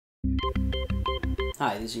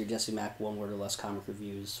Hi, these are your Jesse Mack One Word or Less comic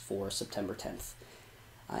reviews for September 10th.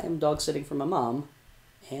 I am dog sitting for my mom,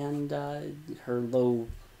 and her low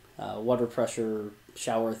water pressure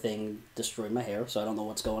shower thing destroyed my hair, so I don't know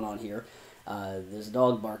what's going on here. There's a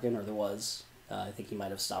dog barking, or there was. I think he might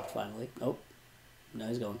have stopped finally. Oh, no,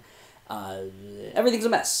 he's going. Everything's a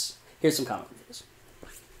mess. Here's some comic reviews.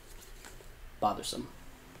 Bothersome.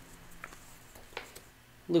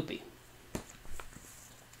 Loopy.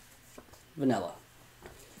 Vanilla.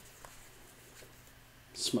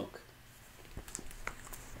 Smoke.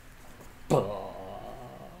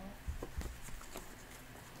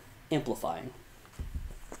 Amplifying.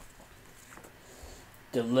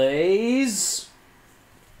 Delays.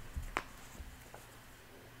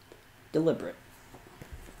 Deliberate.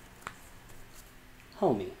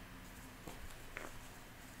 Homey.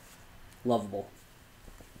 Lovable.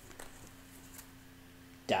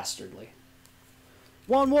 Dastardly.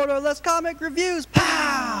 One Word or Less comic reviews.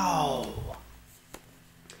 Pow!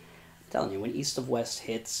 I'm telling you, when East of West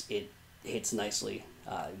hits, it hits nicely.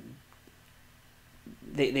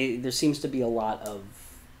 There seems to be a lot of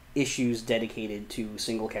issues dedicated to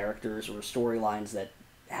single characters or storylines that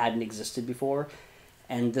hadn't existed before,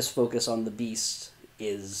 and this focus on the Beast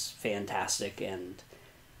is fantastic, and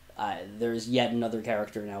there's yet another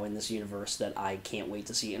character now in this universe that I can't wait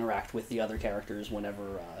to see interact with the other characters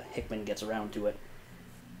whenever Hickman gets around to it.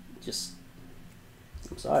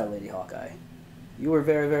 I'm sorry, Lady Hawkeye. You were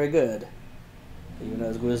very, very good. But you're not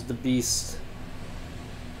as good as the Beast.